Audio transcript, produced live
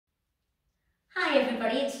Hi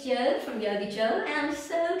everybody, it's Jo from Yoga Jo, and I'm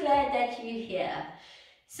so glad that you're here.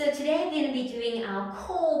 So today we're going to be doing our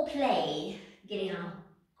core play, getting our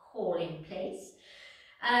core in place.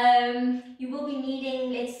 You will be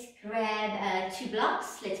needing, let's grab 2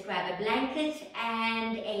 blocks, let's grab a blanket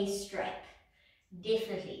and a strap.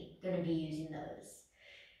 Definitely going to be using those.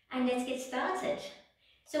 And let's get started.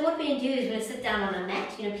 So what we're going to do is we're going to sit down on a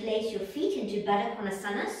mat. You're going to place your feet into Baddha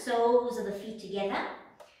Konasana, soles of the feet together.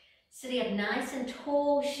 Sitting up nice and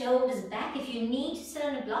tall, shoulders back. If you need to sit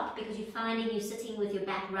on a block because you're finding you're sitting with your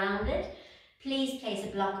back rounded, please place a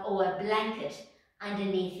block or a blanket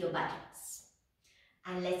underneath your buttocks.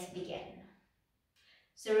 And let's begin.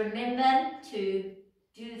 So remember to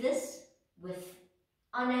do this with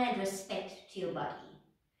honor and respect to your body.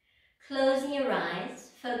 Closing your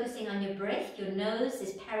eyes, focusing on your breath. Your nose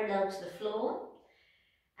is parallel to the floor.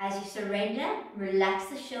 As you surrender, relax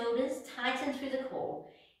the shoulders, tighten through the core.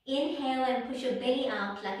 Inhale and push your belly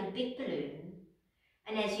out like a big balloon.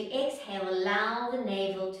 And as you exhale, allow the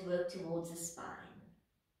navel to work towards the spine.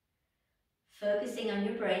 Focusing on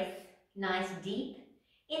your breath, nice deep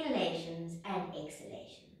inhalations and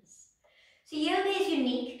exhalations. So yoga is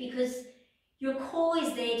unique because your core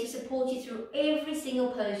is there to support you through every single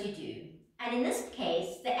pose you do. And in this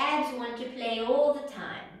case, the abs want to play all the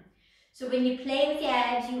time. So when you play with your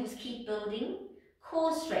abs, you must keep building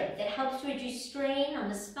core strength that helps to reduce strain on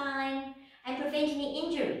the spine and prevent any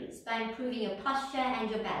injuries by improving your posture and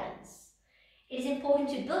your balance. It is important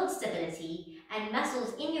to build stability and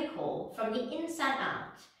muscles in your core from the inside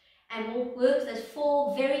out and will work those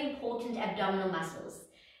 4 very important abdominal muscles.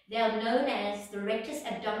 They are known as the Rectus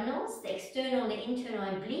Abdominis, the external and the internal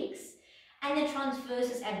obliques, and the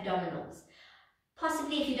Transverse Abdominals.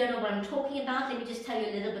 Possibly if you don't know what I'm talking about, let me just tell you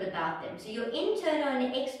a little bit about them. So your internal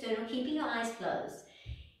and external, keeping your eyes closed.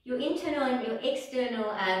 Your internal and your external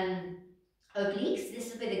obliques,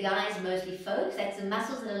 this is where the guys mostly focus. That's the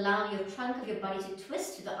muscles that allow your trunk of your body to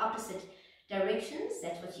twist to the opposite directions.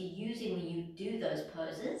 That's what you're using when you do those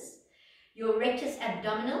poses. Your rectus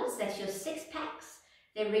abdominals, that's your 6 packs.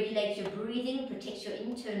 They regulate your breathing, protect your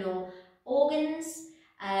internal organs,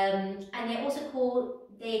 and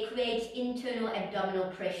they create internal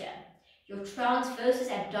abdominal pressure. Your transverse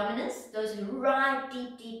abdominis, those are right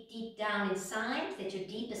deep down inside, that's your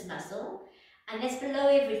deepest muscle, and that's below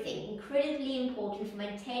everything, incredibly important for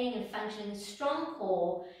maintaining and functioning a strong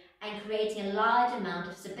core and creating a large amount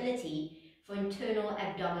of stability for internal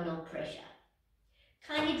abdominal pressure.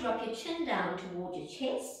 Kindly drop your chin down toward your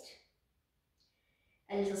chest.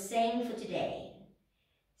 A little saying for today.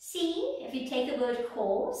 C, if you take the word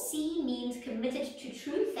core, C means committed to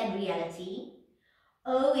truth and reality.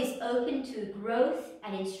 O is open to growth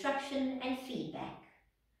and instruction and feedback.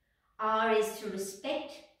 R is to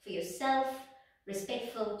respect for yourself,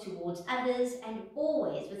 respectful towards others, and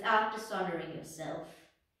always without dishonoring yourself.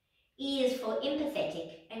 E is for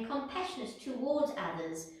empathetic and compassionate towards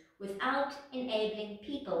others without enabling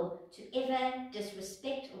people to ever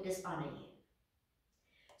disrespect or dishonor you.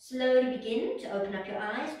 Slowly begin to open up your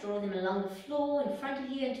eyes, draw them along the floor in front of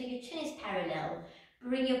you until your chin is parallel.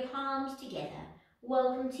 Bring your palms together.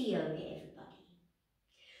 Welcome to yoga, everybody.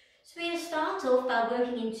 So we're going to start off by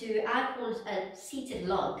working into, I call it a seated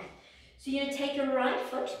log. So you're going to take your right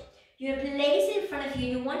foot, you're going to place it in front of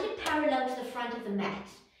you, you want it parallel to the front of the mat.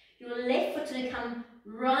 Your left foot's going to come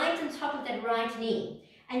right on top of that right knee.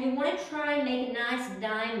 And you want to try and make a nice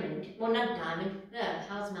diamond, well not diamond, no,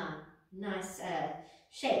 how's my nice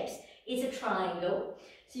shapes? It's a triangle.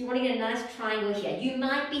 So you want to get a nice triangle here. You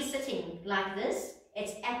might be sitting like this.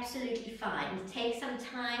 It's absolutely fine. It takes some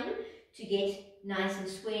time to get nice and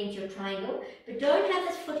square into your triangle. But don't have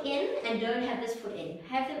this foot in and don't have this foot in.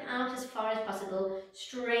 Have them out as far as possible.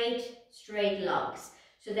 Straight logs.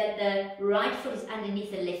 So that the right foot is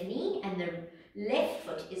underneath the left knee and the left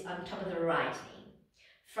foot is on top of the right knee.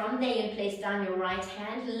 From there, you can place down your right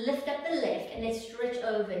hand, lift up the left, and let's stretch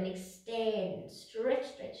over and extend. Stretch.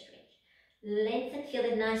 Lengthen, feel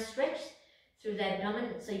that nice stretch through the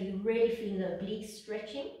abdomen, so you really feel the obliques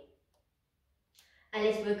stretching. And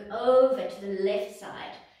let's work over to the left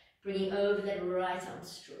side, bringing over that right arm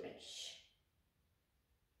stretch.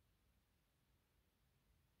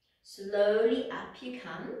 Slowly up you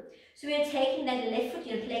come. So we're taking that left foot,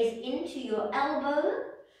 you're going to place it into your elbow.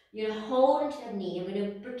 You're going to hold into the knee. I'm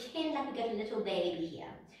going to pretend like we've got a little baby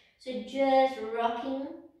here. So just rocking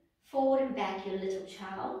forward and back your little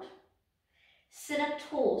child. Sit up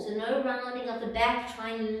tall, so no rounding of the back.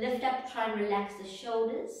 Try and lift up, try and relax the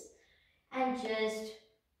shoulders. And just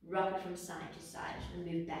rock it from side to side. And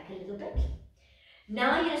move back a little bit.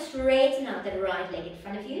 Now you're going to straighten out that right leg in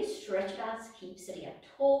front of you. Stretch it out, keep sitting up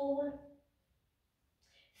tall.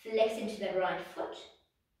 flex into the right foot.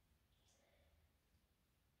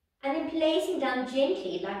 And then placing down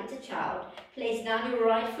gently, like it's a child, place down your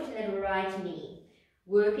right foot and then right knee.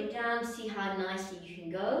 Work it down, see how nicely you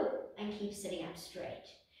can go, and keep sitting up straight.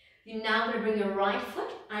 You're now going to bring your right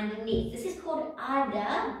foot underneath. This is called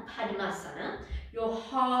Ardha Padmasana, your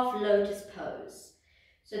half lotus pose.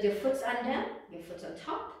 So your foot's under, your foot's on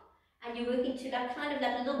top, and you're working to that kind of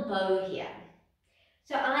like a little bow here.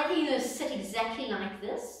 So either you're going to sit exactly like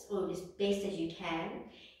this, or as best as you can.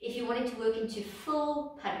 If you wanted to work into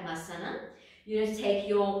full Padmasana, you're going to take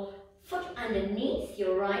your foot underneath,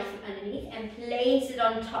 your right foot underneath, and place it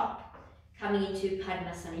on top, coming into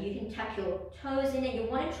Padmasana. You can tuck your toes in, and you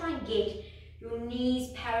want to try and get your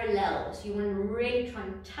knees parallel. So you want to really try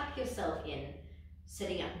and tuck yourself in,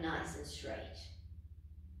 sitting up nice and straight.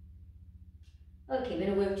 Okay, we're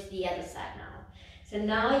going to work to the other side now. So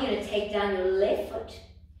now you're going to take down your left foot,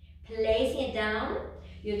 placing it down.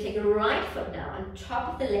 You're going to take your right foot now on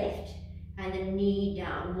top of the left, and the knee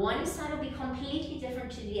down. One side will be completely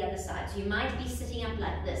different to the other side. So you might be sitting up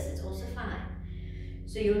like this, it's also fine.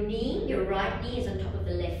 So your knee, your right knee is on top of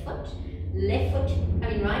the left foot.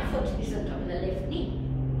 Right foot is on top of the left knee.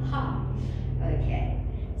 Ha. Okay.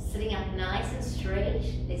 Sitting up nice and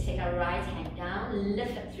straight. Let's take our right hand down,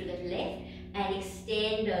 lift up through the left, and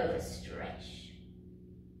extend over, stretch.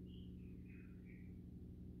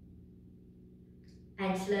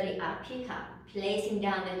 And slowly up you come, placing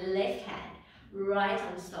down the left hand, right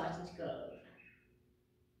arm starting to go over.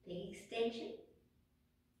 Big extension.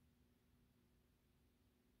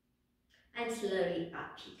 And slowly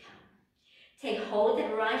up you come. Take hold of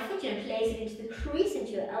that right foot and place it into the crease,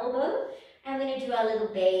 into your elbow. And we're going to do our little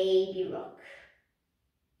baby rock.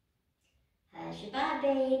 Hush-a-bye,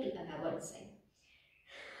 baby. I won't sing.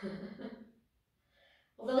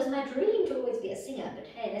 Although it's my dream to always be a singer, but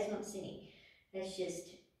hey, that's not singing. That's just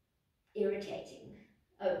irritating.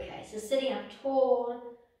 Okay, so sitting up tall,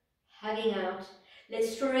 hugging out.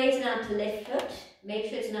 Let's straighten out the left foot. Make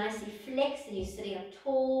sure it's nicely flexed and you're sitting up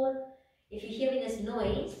tall. If you're hearing this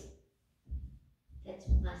noise, that's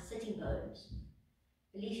my sitting bones.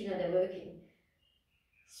 At least you know they're working.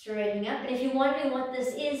 Straightening up. And if you're wondering what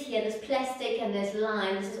this is here, this plastic and this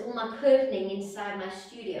line, this is all my curtaining inside my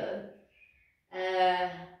studio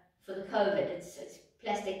for the COVID. It's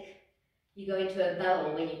plastic. You go into a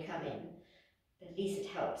bubble when you come in, but at least it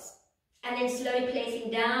helps. And then slowly placing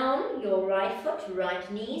down your right foot, right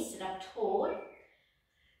knee, sit up tall.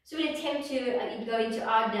 So we'll attempt to go into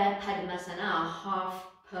Ardha Padmasana, our half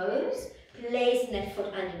pose, placing that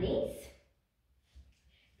foot underneath,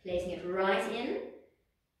 placing it right in.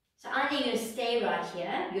 So either you're going to stay right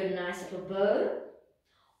here, you're a nice little bow,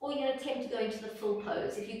 or you're going to attempt to go into the full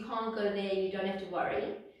pose. If you can't go there, you don't have to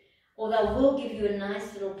worry. Although I will give you a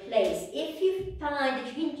nice little place. If you find that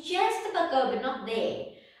you can just about go but not there,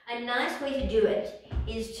 a nice way to do it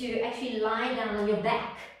is to actually lie down on your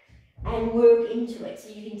back and work into it. So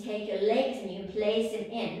you can take your legs and you can place them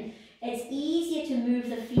in. It's easier to move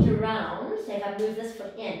the feet around. So if I move this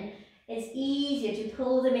foot in, it's easier to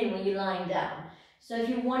pull them in when you're lying down. So if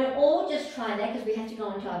you want to all just try that, because we have to go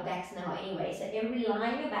onto our backs now anyway. So everybody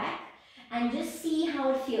lie on your back. And just see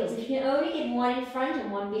how it feels. If you can only get one in front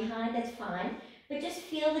and one behind, that's fine. But just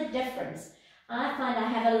feel the difference. I find I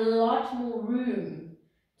have a lot more room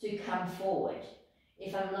to come forward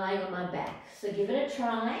if I'm lying on my back. So give it a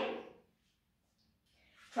try.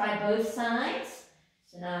 Try both sides.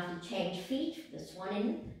 So now I have to change feet. This one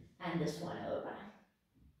in and this one over.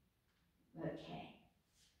 Okay.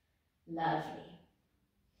 Lovely.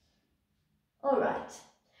 All right.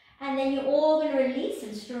 And then you're all going to release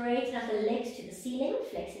and straighten up the legs to the ceiling,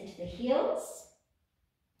 flex into the heels.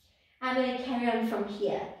 I'm going to carry on from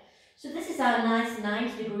here. So this is our nice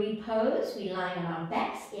 90-degree pose. We're lying on our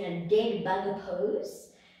backs in a dead bugger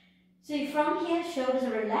pose. So from here, shoulders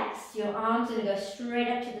are relaxed. Your arms are going to go straight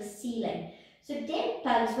up to the ceiling. So dead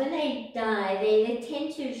bugs, when they die, they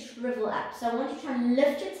tend to shrivel up. So I want you to try and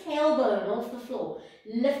lift your tailbone off the floor.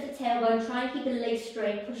 Lift the tailbone, try and keep the legs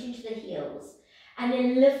straight, push into the heels. And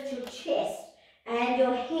then lift your chest and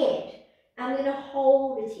your head. I'm going to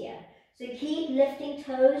hold it here. So keep lifting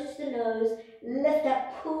toes to the nose, lift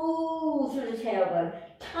up, pull through the tailbone,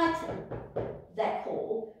 tighten that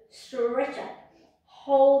core, stretch up,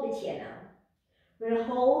 hold it here now. We're going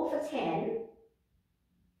to hold for 10,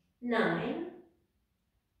 9,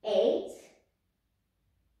 8,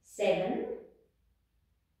 7,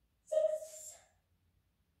 6,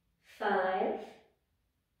 5,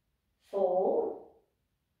 4,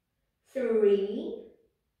 3,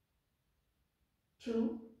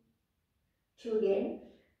 2 again,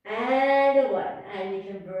 and 1. And you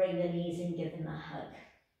can bring the knees and give them a hug.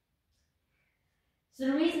 So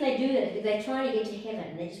the reason they do that is because they're trying to get to heaven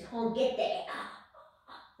and they just can't get there.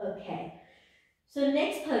 Okay. So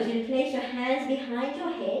next pose, you place your hands behind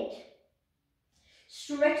your head.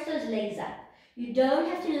 Stretch those legs up. You don't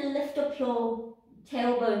have to lift up your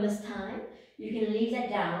tailbone this time. You can leave that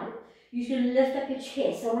down. You can lift up your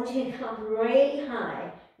chest. I want you to come up really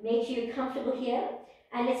high. Make sure you're comfortable here.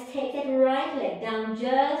 And let's take that right leg down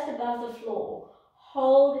just above the floor.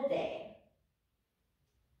 Hold it there.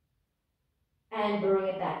 And bring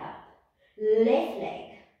it back up. Left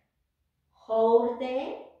leg. Hold it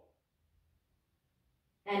there.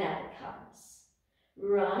 And up it comes.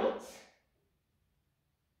 Right.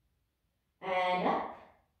 And up.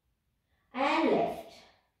 And left.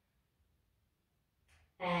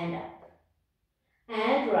 And up.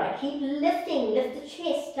 And right. Keep lifting. Lift the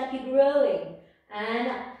chest like you're growing. And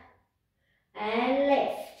up. And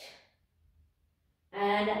left.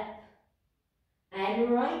 And up.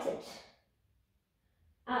 And right it.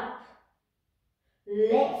 Up.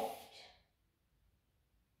 Left.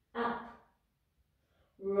 Up.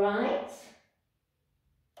 Right.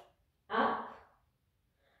 Up.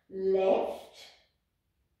 Left.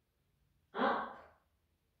 Up.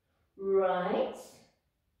 Right.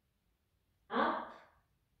 Up.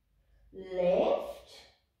 Left.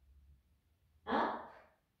 Up.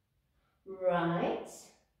 Right.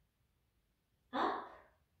 Up.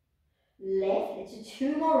 Left. Let's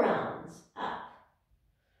do 2 more rounds. Up.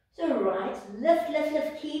 So right, lift, lift,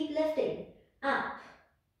 lift, keep lifting. Up.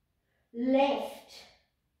 Left.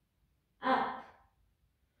 Up.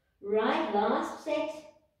 Right, last set.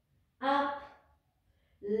 Up.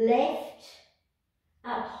 Left.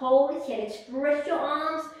 Up. Hold it here. Stretch your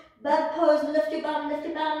arms. Bug pose. Lift your bum, lift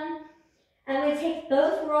your bum. And we take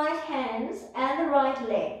both right hands and the right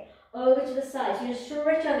leg over to the side. So you're going to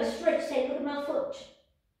stretch over. Stretch. Say, look at my foot.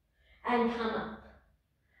 And come up.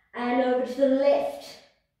 And over to the left.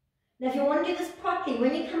 Now if you want to do this properly,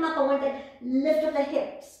 when you come up, I want that lift of the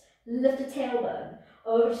hips, lift the tailbone,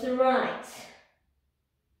 over to the right,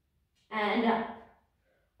 and up,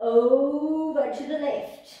 over to the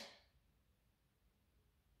left,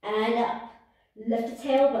 and up, lift the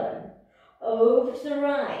tailbone, over to the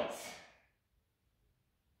right,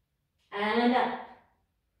 and up,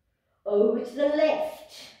 over to the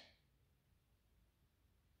left,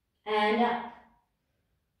 and up,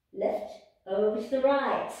 lift, over to the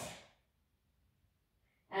right,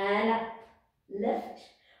 and up, lift,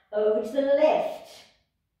 over to the left,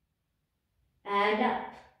 and up,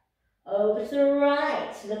 over to the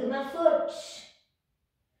right, look at my foot,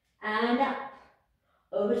 and up,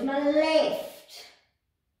 over to my left,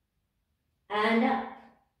 and up,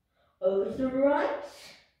 over to the right,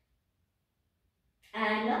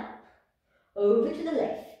 and up, over to the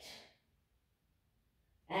left,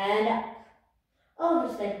 and up, over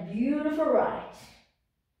to that beautiful right,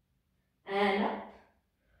 and up,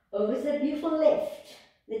 over to the beautiful left.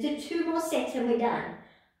 Let's do 2 more sets and we're done.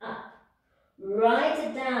 Up, right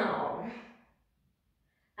it down,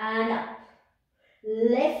 and up,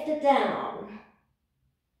 left it down,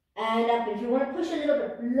 and up. If you want to push a little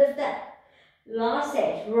bit, lift that. Last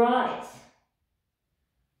set, right,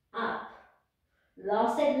 up,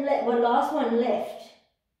 last set, left, well, last one, left,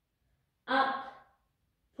 up,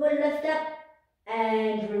 pull, lift up,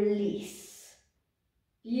 and release.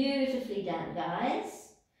 Beautifully done, guys.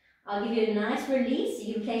 I'll give you a nice release. So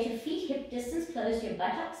you can place your feet hip distance close to your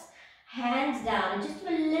buttocks, hands down, and just do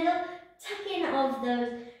a little tuck in of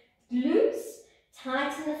those glutes,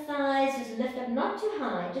 tighten the thighs, just lift up, not too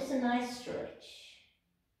high, just a nice stretch.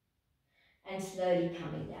 And slowly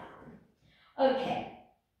coming down. Okay,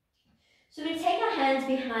 so we take our hands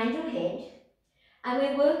behind your head and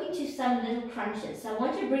we're working to some little crunches. So I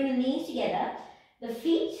want you to bring the knees together, the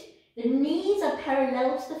feet, the knees are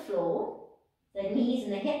parallel to the floor. The knees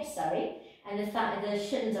and the hips, sorry, and the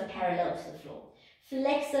shins are parallel to the floor.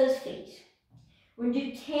 Flex those feet. We're going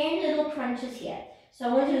to do 10 little crunches here. So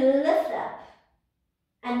I want you to lift up.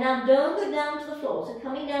 And now don't go down to the floor. So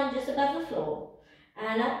coming down just above the floor.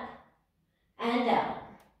 And up, and down,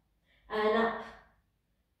 and up,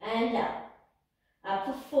 and down. Up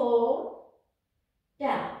for 4,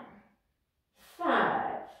 down,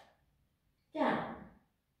 5, down,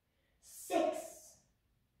 6,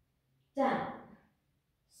 down,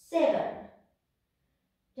 7,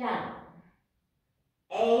 down,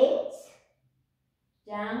 8,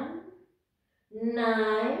 down,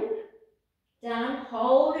 9, down,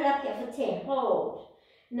 hold it up here for 10, hold.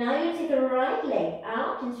 Now you take the right leg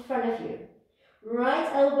out in front of you, right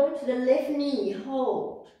elbow to the left knee,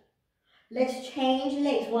 hold. Let's change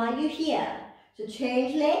legs while you're here. So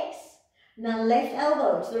change legs, now left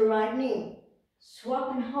elbow to the right knee,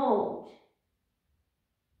 swap and hold.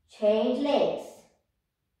 Change legs.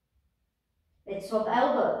 Let's swap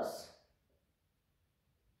elbows.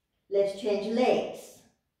 Let's change legs.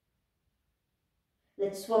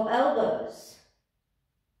 Let's swap elbows.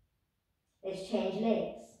 Let's change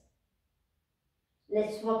legs.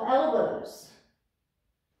 Let's swap elbows.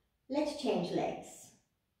 Let's change legs.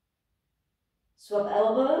 Swap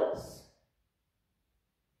elbows.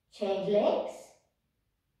 Change legs.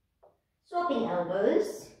 Swapping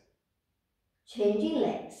elbows. Changing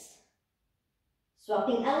legs.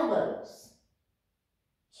 Swapping elbows.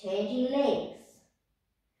 Changing legs.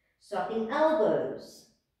 Swapping elbows.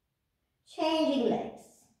 Changing legs.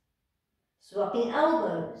 Swapping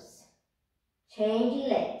elbows. Changing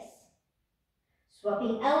legs.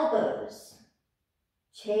 Swapping elbows.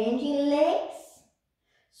 Changing legs.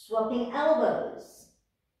 Swapping elbows.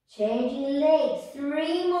 Changing legs.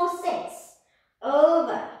 3 more sets.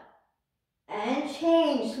 Over. And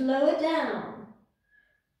change. Slow it down.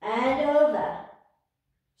 And over.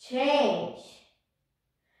 Change.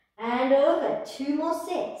 And over. 2 more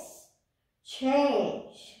sets.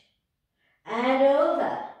 Change. And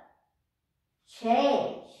over.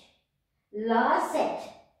 Change. Last set.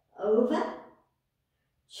 Over.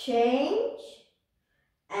 Change.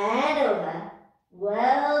 And over.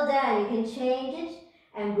 Well done. You can change it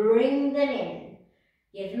and bring them in.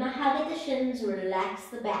 Give them a hug at the shins. Relax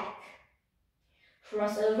the back.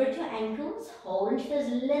 Cross over to ankles. Hold into those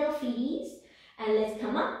little feeties. And let's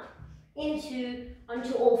come up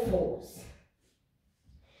onto all fours.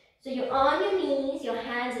 So you're on your knees, your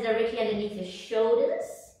hands are directly underneath your shoulders.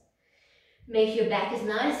 Make sure your back is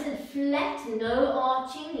nice and flat, no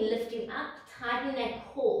arching, lifting up, tighten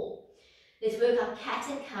that core. Let's work our cat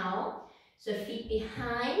and cow. So feet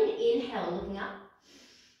behind, inhale, looking up.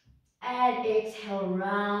 And exhale,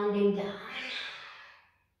 rounding down.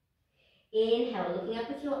 Inhale, looking up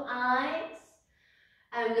with your eyes.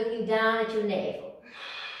 And looking down at your navel.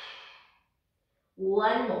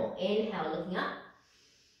 One more. Inhale, looking up.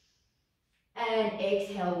 And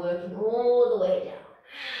exhale, working all the way down.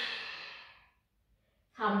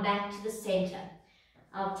 Come back to the center.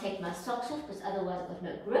 I'll take my socks off because otherwise I've got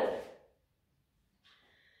no grip.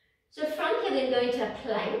 So from here we're going to go into a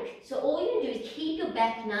plank. So all you're going to do is keep your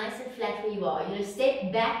back nice and flat where you are. You're going to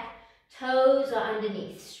step back, toes are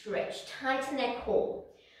underneath, stretch, tighten that core.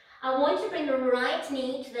 I want to bring the right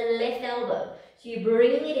knee to the left elbow. So you're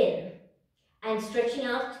bringing it in and stretching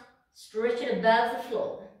out, stretch it above the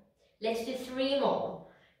floor. Let's do 3 more.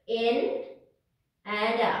 In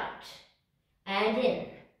and out. And in.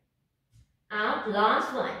 Out.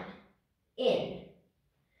 Last one. In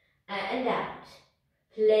and out.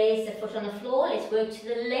 Place the foot on the floor. Let's work to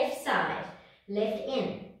the left side. Left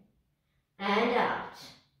in and out.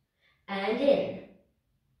 And in.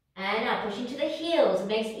 And out. Push into the heels. It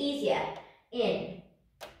makes it easier. In.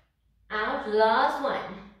 Out. Last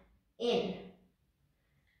one. In.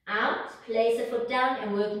 Out. Place the foot down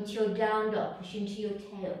and work into your down dog. Push into your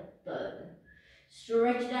tailbone.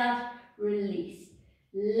 Stretch it out. Release.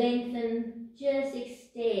 Lengthen. Just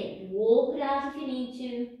extend. Walk it out if you need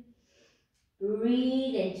to.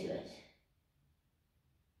 Breathe into it.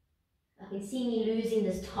 I can see me losing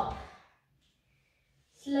this top.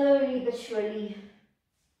 Slowly but surely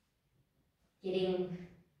getting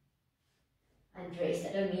undressed.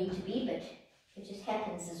 I don't mean to be, but it just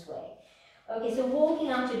happens this way. Okay, so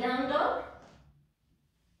walking out your down dog,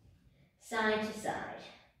 side to side.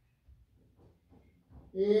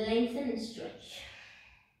 Lengthen and stretch.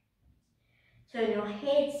 Turn your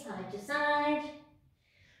head side to side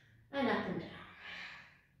and up and down.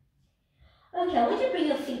 Okay, I want you to bring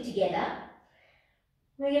your feet together.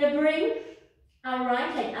 We're going to bring our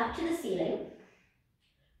right leg up to the ceiling.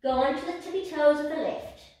 Go onto the tippy toes of the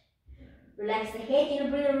left. Relax the head. You're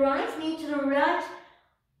going to bring the right knee to the right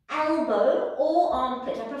elbow or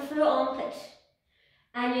armpit. I prefer armpit.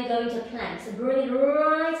 And you're going to plank. So bring it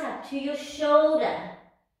right up to your shoulder.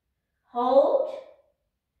 Hold.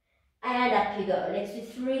 And up you go. Let's do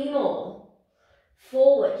 3 more.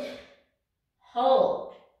 Forward.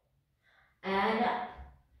 Hold. And up.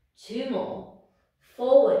 2 more.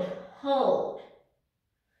 Forward. Hold.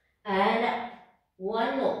 And up.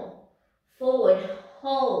 1 more. Forward.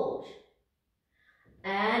 Hold.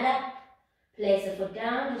 And up. Place the foot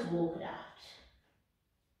down. Just walk it out.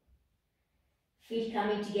 Feet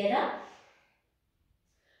coming together.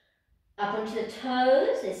 Up onto the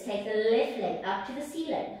toes. Let's take the left leg up to the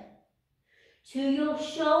ceiling. To your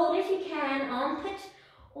shoulder if you can, armpit,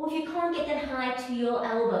 or if you can't get that high, to your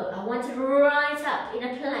elbow. I want it right up in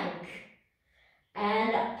a plank.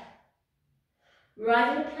 And up.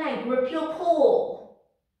 Right in a plank. Grip your core.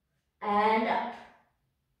 And up.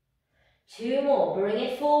 2 more. Bring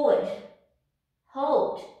it forward.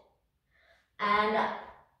 Hold. And up.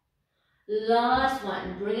 Last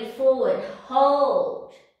one. Bring it forward.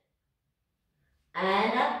 Hold.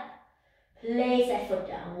 And up. Place that foot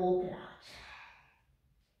down. Walk it out.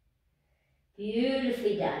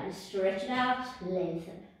 Beautifully done. Stretch it out.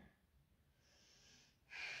 Lengthen.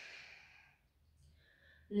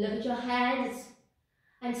 Look at your hands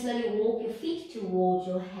and slowly walk your feet towards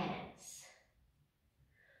your hands.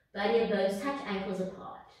 Body and bones touch, ankles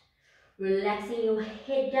apart. Relaxing your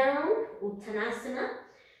head down, Uttanasana.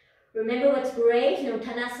 Remember what's great in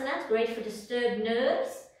Uttanasana, it's great for disturbed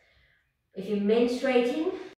nerves. If you're menstruating,